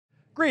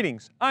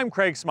Greetings, I'm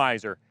Craig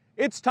Smyser.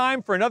 It's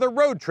time for another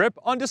road trip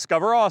on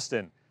Discover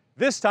Austin.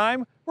 This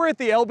time, we're at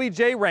the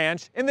LBJ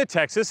Ranch in the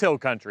Texas Hill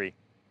Country.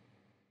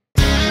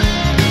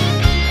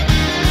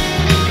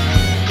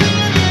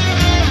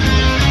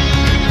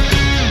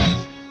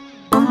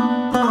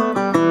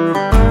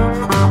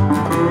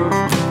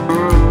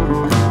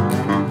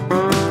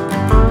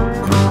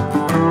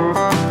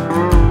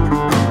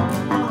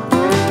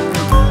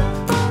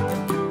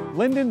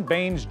 Lyndon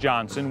Baines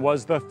Johnson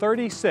was the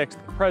 36th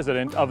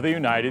President of the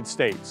United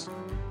States.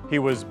 He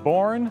was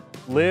born,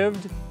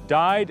 lived,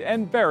 died,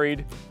 and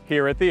buried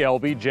here at the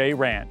LBJ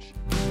Ranch.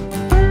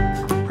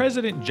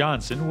 President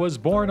Johnson was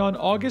born on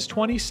August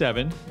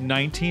 27,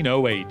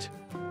 1908.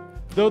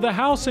 Though the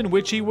house in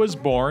which he was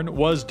born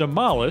was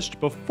demolished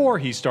before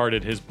he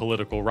started his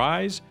political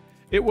rise,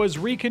 it was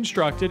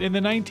reconstructed in the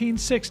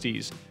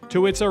 1960s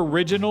to its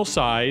original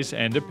size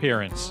and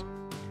appearance.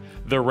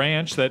 The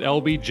ranch that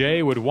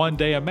LBJ would one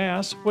day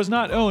amass was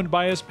not owned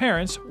by his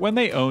parents when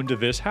they owned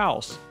this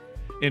house.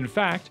 In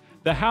fact,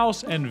 the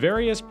house and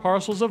various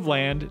parcels of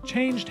land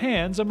changed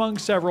hands among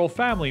several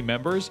family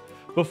members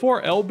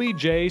before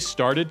LBJ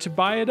started to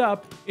buy it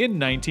up in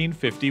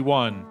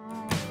 1951.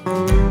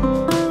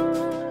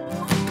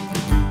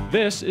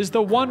 This is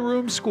the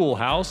one-room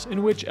schoolhouse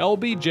in which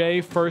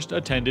LBJ first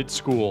attended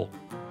school.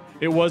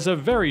 It was a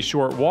very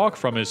short walk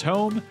from his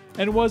home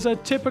and was a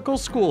typical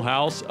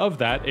schoolhouse of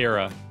that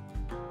era.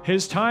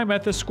 His time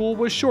at the school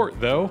was short,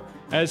 though,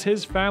 as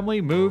his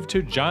family moved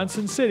to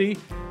Johnson City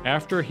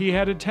after he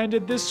had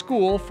attended this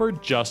school for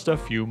just a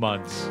few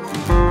months.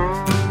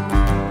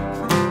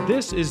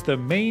 This is the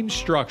main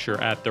structure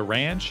at the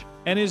ranch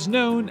and is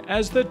known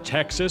as the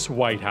Texas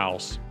White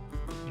House.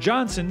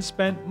 Johnson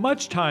spent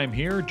much time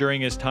here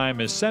during his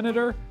time as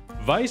senator,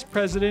 vice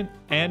president,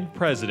 and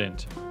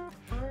president.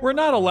 We're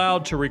not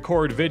allowed to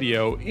record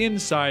video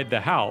inside the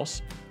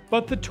house,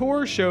 but the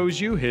tour shows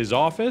you his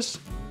office,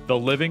 the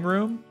living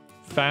room,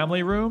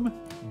 family room,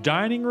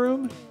 dining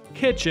room,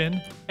 kitchen,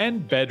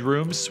 and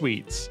bedroom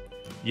suites.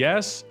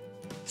 Yes,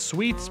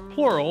 suites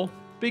plural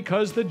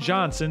because the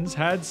Johnsons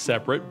had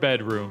separate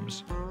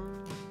bedrooms.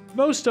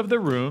 Most of the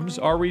rooms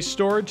are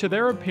restored to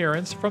their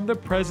appearance from the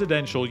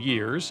presidential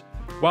years,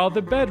 while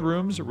the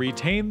bedrooms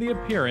retain the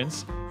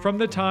appearance from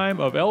the time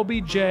of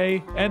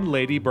LBJ and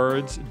Lady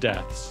Bird's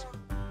deaths.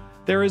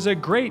 There is a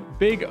great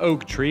big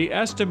oak tree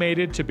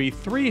estimated to be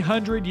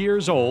 300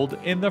 years old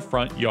in the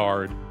front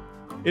yard.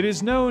 It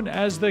is known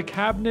as the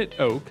Cabinet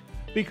Oak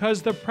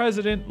because the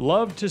president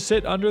loved to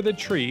sit under the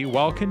tree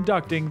while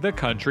conducting the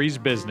country's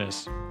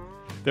business.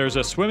 There's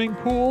a swimming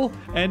pool,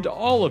 and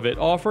all of it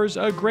offers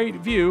a great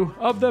view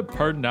of the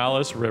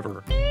Pedernales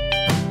River.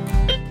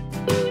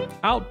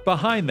 Out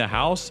behind the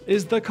house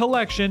is the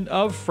collection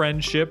of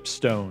friendship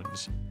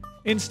stones.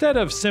 Instead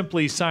of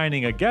simply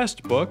signing a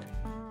guest book,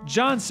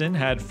 Johnson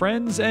had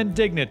friends and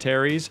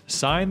dignitaries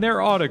sign their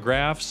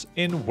autographs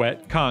in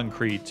wet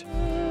concrete.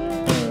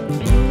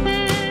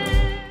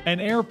 An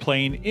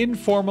airplane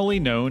informally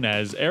known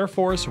as Air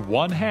Force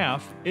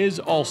 1/2 is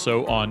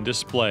also on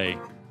display.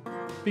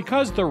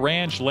 Because the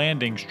ranch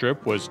landing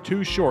strip was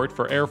too short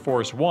for Air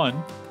Force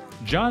One,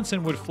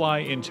 Johnson would fly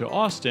into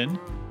Austin,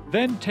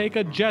 then take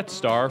a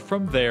Jetstar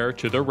from there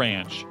to the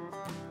ranch.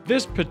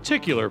 This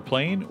particular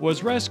plane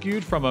was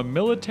rescued from a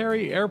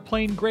military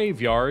airplane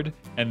graveyard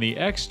and the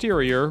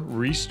exterior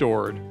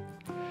restored.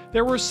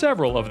 There were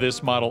several of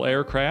this model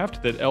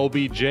aircraft that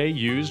LBJ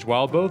used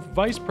while both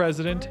vice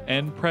president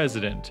and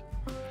president.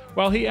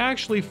 While he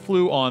actually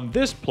flew on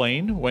this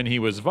plane when he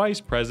was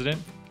vice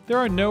president, there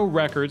are no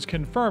records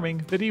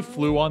confirming that he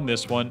flew on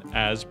this one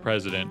as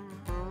president.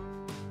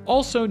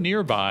 Also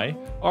nearby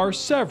are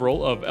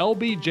several of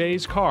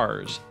LBJ's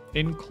cars,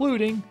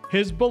 including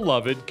his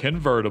beloved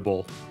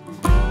convertible.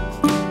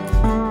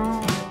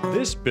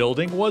 This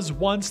building was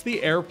once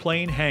the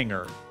airplane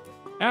hangar.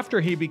 After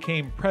he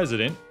became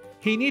president,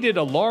 he needed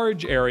a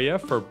large area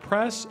for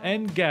press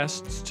and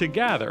guests to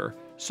gather,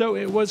 so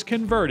it was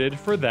converted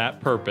for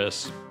that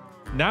purpose.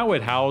 Now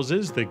it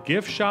houses the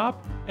gift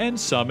shop and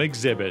some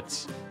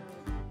exhibits.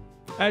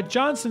 At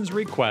Johnson's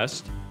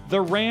request,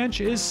 the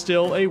ranch is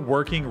still a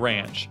working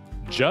ranch,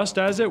 just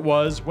as it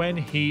was when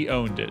he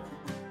owned it.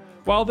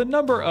 While the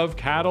number of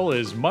cattle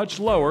is much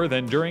lower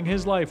than during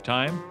his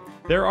lifetime,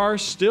 there are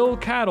still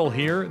cattle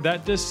here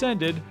that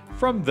descended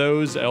from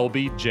those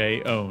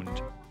LBJ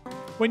owned.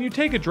 When you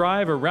take a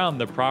drive around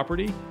the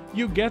property,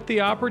 you get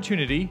the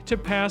opportunity to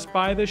pass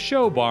by the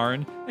show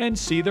barn and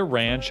see the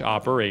ranch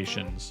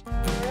operations.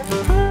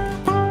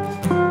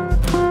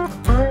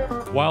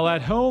 While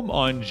at home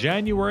on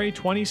January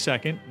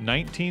 22,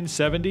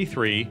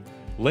 1973,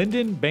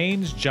 Lyndon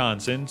Baines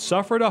Johnson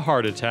suffered a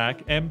heart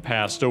attack and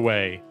passed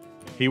away.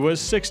 He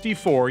was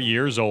 64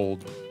 years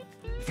old.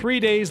 3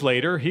 days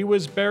later, he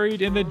was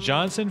buried in the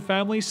Johnson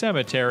family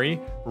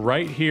cemetery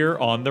right here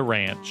on the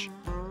ranch.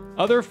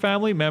 Other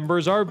family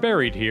members are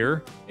buried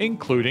here,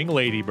 including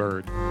Lady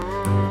Bird.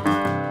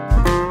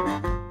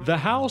 The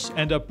house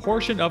and a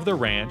portion of the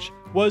ranch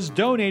was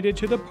donated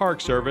to the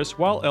Park Service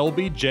while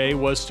LBJ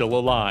was still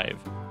alive.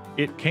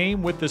 It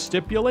came with the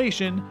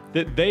stipulation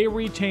that they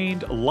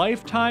retained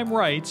lifetime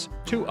rights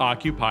to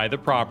occupy the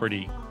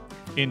property.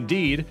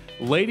 Indeed,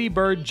 Lady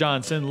Bird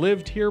Johnson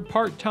lived here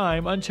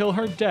part-time until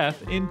her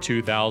death in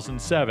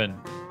 2007.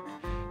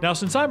 Now,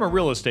 since I'm a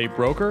real estate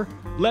broker,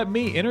 let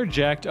me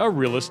interject a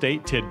real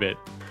estate tidbit.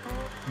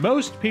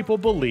 Most people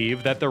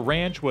believe that the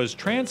ranch was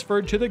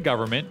transferred to the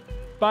government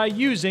by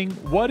using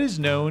what is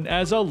known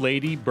as a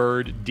Lady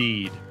Bird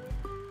deed.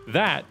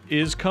 That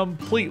is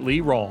completely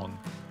wrong.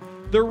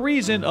 The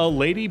reason a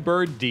Lady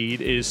Bird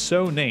deed is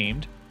so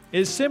named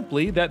is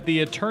simply that the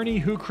attorney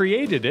who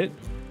created it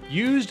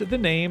used the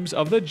names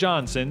of the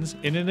Johnsons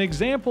in an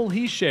example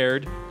he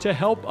shared to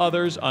help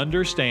others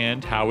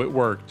understand how it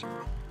worked.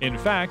 In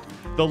fact,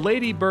 the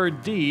Lady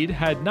Bird deed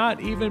had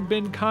not even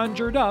been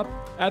conjured up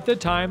at the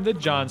time the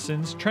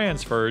Johnsons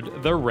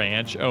transferred the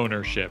ranch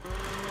ownership.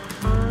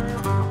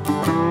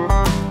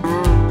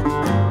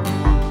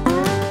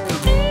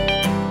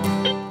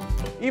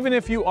 Even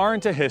if you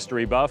aren't a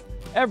history buff,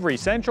 every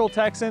Central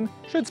Texan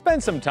should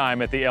spend some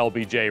time at the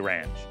LBJ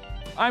Ranch.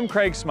 I'm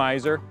Craig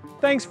Smyser.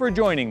 Thanks for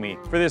joining me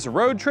for this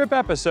road trip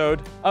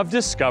episode of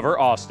Discover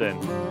Austin.